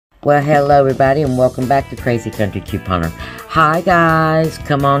Well, hello everybody, and welcome back to Crazy Country Couponer. Hi guys,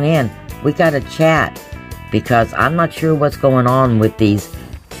 come on in. We got a chat because I'm not sure what's going on with these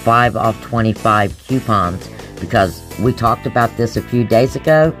 5 off 25 coupons, because we talked about this a few days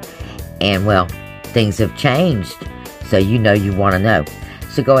ago, and well, things have changed, so you want to know.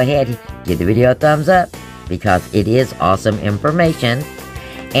 So go ahead, give the video a thumbs up, because it is awesome information.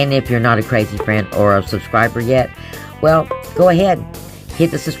 And if you're not a Crazee friend or a subscriber yet, well, go ahead. Hit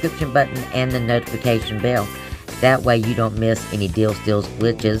the subscription button and the notification bell. That way you don't miss any deals, steals,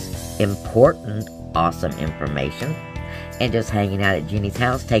 glitches, important, awesome information. And just hanging out at Jeannie's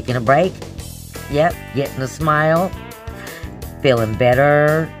house, taking a break. Yep, getting a smile. Feeling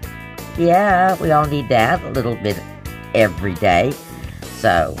better. Yeah, we all need that a little bit every day.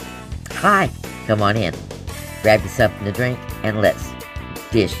 So, hi, come on in. Grab you something to drink and let's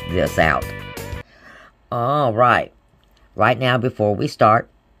dish this out. Alright. Right now, before we start,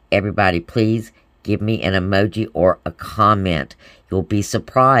 everybody please give me an emoji or a comment. You'll be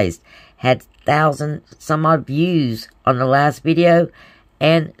surprised. Had 1,000 some odd views on the last video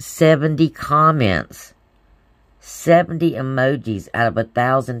and 70 comments. 70 emojis out of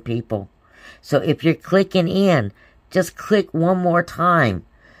 1,000 people. So if you're clicking in, just click one more time.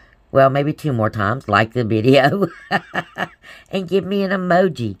 Well, maybe 2 more times, like the video. And give me an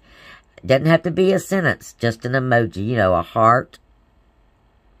emoji. Doesn't have to be a sentence, just an emoji. You know, a heart,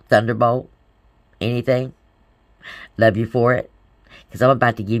 thunderbolt, anything. Love you for it. Because I'm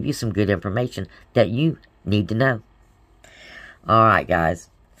about to give you some good information that you need to know. Alright, guys.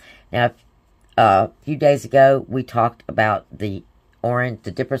 Now, a few days ago, we talked about the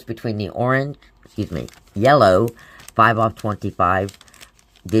difference between the yellow 5 off 25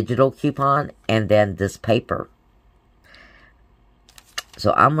 digital coupon and then this paper.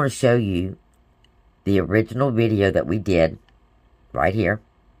 So I'm going to show you the original video that we did right here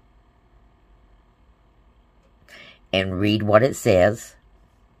and read what it says,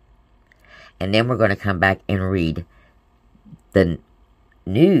 and then we're going to come back and read the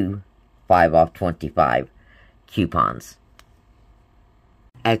new 5 off 25 coupons.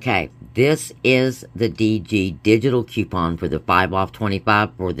 Okay, this is the DG digital coupon for the 5 off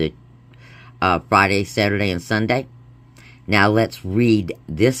 25 for the Friday, Saturday, and Sunday. Now let's read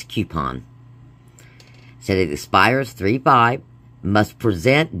this coupon. It said it expires 3/5. Must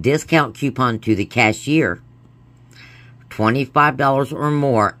present discount coupon to the cashier. $25 or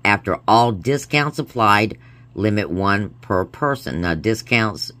more after all discounts applied. Limit 1 per person. Now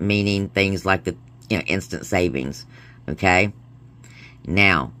discounts meaning things like the instant savings. Okay.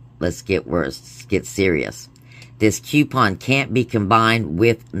 Now let's get serious. This coupon can't be combined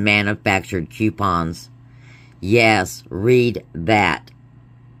with manufactured coupons. Yes, read that.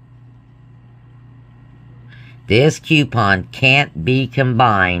 This coupon can't be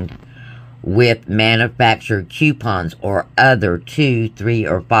combined with manufactured coupons or other 2, 3,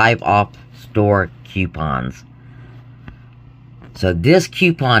 or 5 off store coupons. So this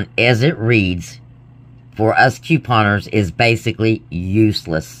coupon, as it reads, for us couponers, is basically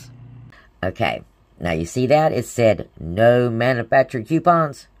useless. Okay, now you see that? It said no manufactured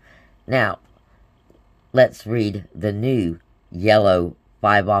coupons. Now, let's read the new yellow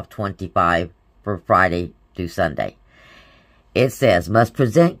 5 off 25 for Friday through Sunday. It says, must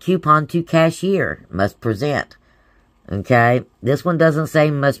present coupon to cashier. Must present. Okay? This one doesn't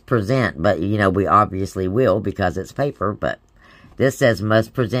say must present, but, we obviously will because it's paper, but this says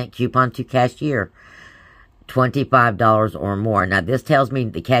must present coupon to cashier. $25 or more. Now, this tells me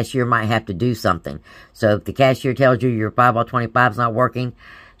the cashier might have to do something. So, if the cashier tells you your 5 off 25 is not working,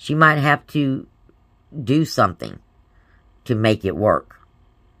 she might have to do something to make it work.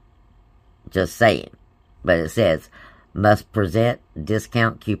 Just saying. But it says, must present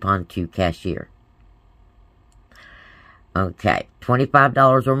discount coupon to cashier. Okay.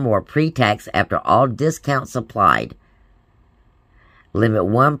 $25 or more pre-tax after all discounts applied. Limit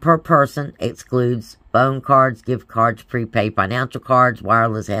 1 per person. Excludes phone cards, gift cards, prepaid financial cards,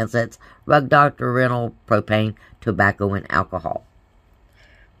 wireless handsets, rug doctor rental, propane, tobacco, and alcohol.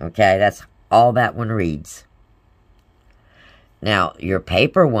 Okay, that's all that one reads. Now, your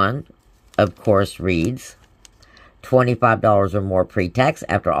paper one, of course, reads $25 or more pre-tax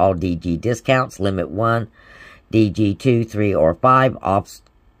after all DG discounts. Limit 1, DG 2, 3, or 5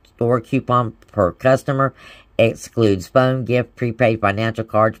 off-store coupon per customer. Excludes phone, gift, prepaid financial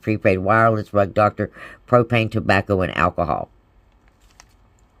cards, prepaid wireless, rug doctor, propane, tobacco, and alcohol.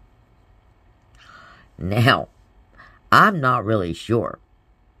 Now, I'm not really sure,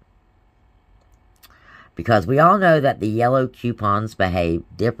 because we all know that the yellow coupons behave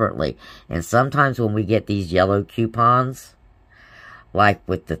differently. And sometimes when we get these yellow coupons, like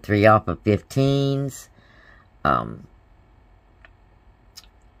with the 3 off of 15s,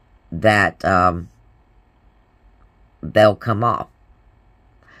 that they'll come off.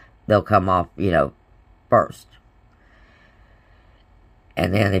 They'll come off, you know, first.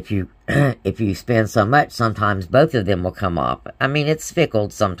 And then if you if you spend so much, sometimes both of them will come off. I mean, it's fickle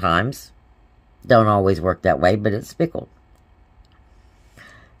sometimes. Don't always work that way, but it's fickle.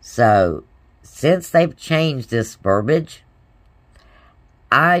 So, since they've changed this verbiage,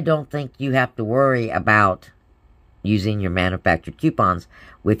 I don't think you have to worry about using your manufactured coupons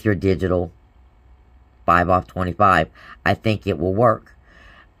with your digital 5 off 25. I think it will work.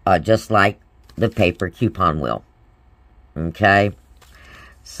 Just like the paper coupon will. Okay?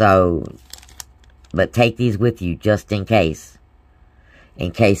 So, but take these with you just in case.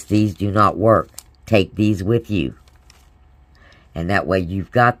 In case these do not work, take these with you. And that way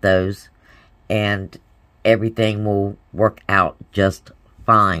you've got those, and everything will work out just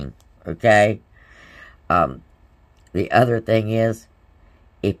fine. Okay? The other thing is,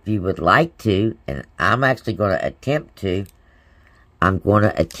 if you would like to, and I'm actually going to attempt to, I'm going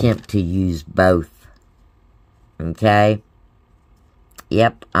to attempt to use both. Okay?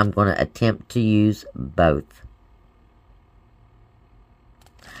 Yep, I'm going to attempt to use both.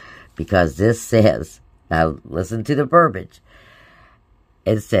 Because this says, now listen to the verbiage.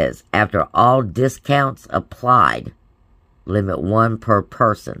 It says, after all discounts applied, limit 1 per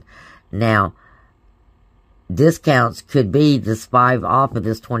person. Now, discounts could be this 5 off of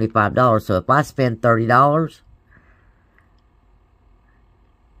this $25. So if I spend $30,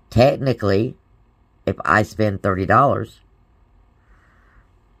 technically, if I spend $30,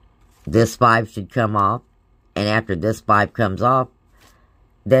 this 5 should come off, and after this 5 comes off,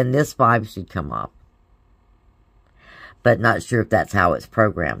 then this 5 should come off. But not sure if that's how it's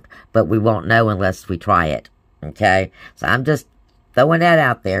programmed. But we won't know unless we try it. Okay? So I'm just throwing that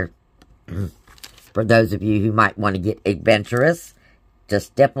out there. For those of you who might want to get adventurous,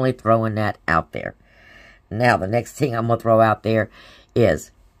 just definitely throwing that out there. Now, the next thing I'm going to throw out there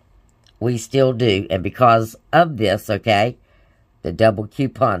is, we still do, and because of this, okay, the double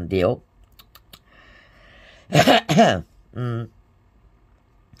coupon deal, that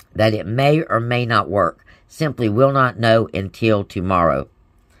it may or may not work. Simply will not know until tomorrow.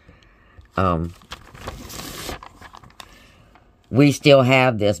 We still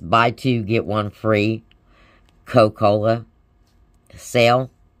have this buy 2, get 1 free Coca-Cola sale.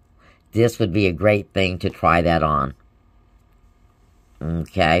 This would be a great thing to try that on.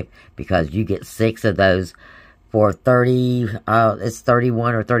 Okay? Because you get 6 of those for it's $31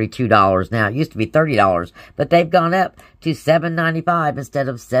 or $32 now. It used to be $30, but they've gone up to $7.95 instead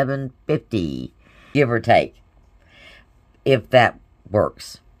of $7.50, give or take, if that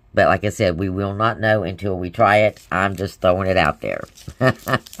works. But like I said, we will not know until we try it. I'm just throwing it out there.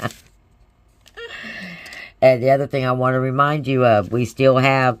 And the other thing I want to remind you of, we still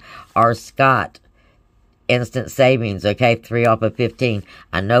have our Scott instant savings, okay, 3 off of 15.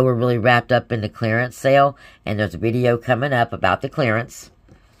 I know we're really wrapped up in the clearance sale, and there's a video coming up about the clearance,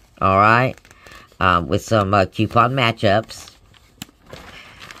 alright, with some coupon matchups.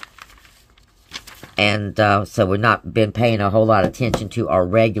 And so we've not been paying a whole lot of attention to our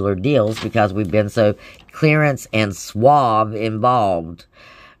regular deals because we've been so clearance and suave involved.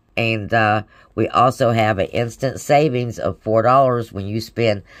 And we also have an instant savings of $4 when you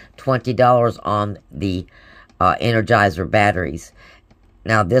spend $20 on the Energizer batteries.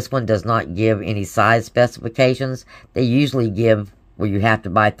 Now, this one does not give any size specifications. They usually give where you have to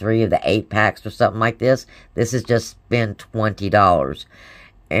buy 3 of the 8 packs or something like this. This is just spend $20.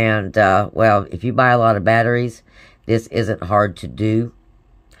 And, well, if you buy a lot of batteries, this isn't hard to do.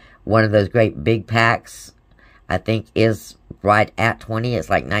 One of those great big packs, I think, is right at 20. It's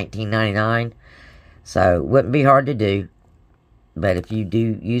like $19.99. So, it wouldn't be hard to do. But if you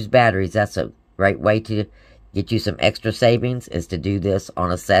do use batteries, that's a great way to get you some extra savings, is to do this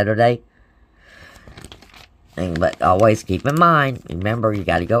on a Saturday. But always keep in mind, remember, you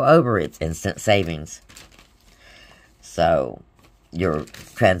got to go over its instant savings. So, your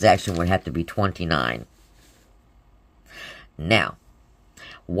transaction would have to be $29. Now,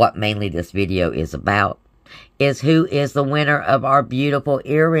 what mainly this video is about is who is the winner of our beautiful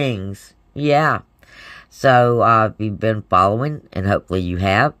earrings. Yeah. So, if you've been following, and hopefully you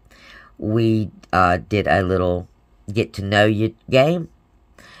have, we did a little get-to-know-you game,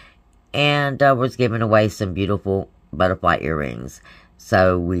 and was giving away some beautiful butterfly earrings.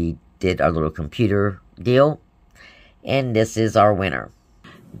 So, we did our little computer deal, and this is our winner.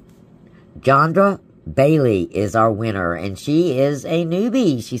 Jandra Bailey is our winner, and she is a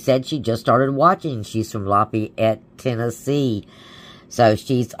newbie. She said she just started watching. She's from Lafayette, Tennessee. So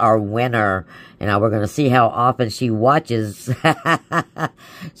she's our winner. And we're going to see how often she watches.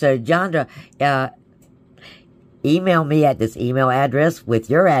 So, Jandra, email me at this email address with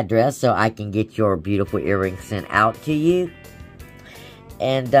your address so I can get your beautiful earrings sent out to you.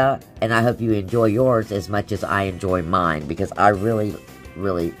 And I hope you enjoy yours as much as I enjoy mine, because I really,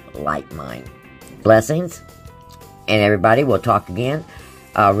 really like mine. Blessings. And everybody, we'll talk again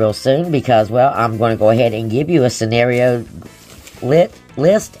real soon, because, well, I'm going to go ahead and give you a scenario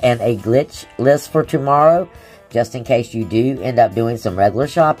list and a glitch list for tomorrow, just in case you do end up doing some regular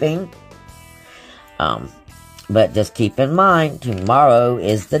shopping. But just keep in mind, tomorrow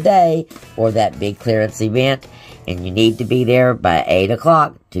is the day for that big clearance event, and you need to be there by 8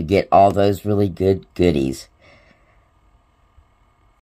 o'clock to get all those really good goodies.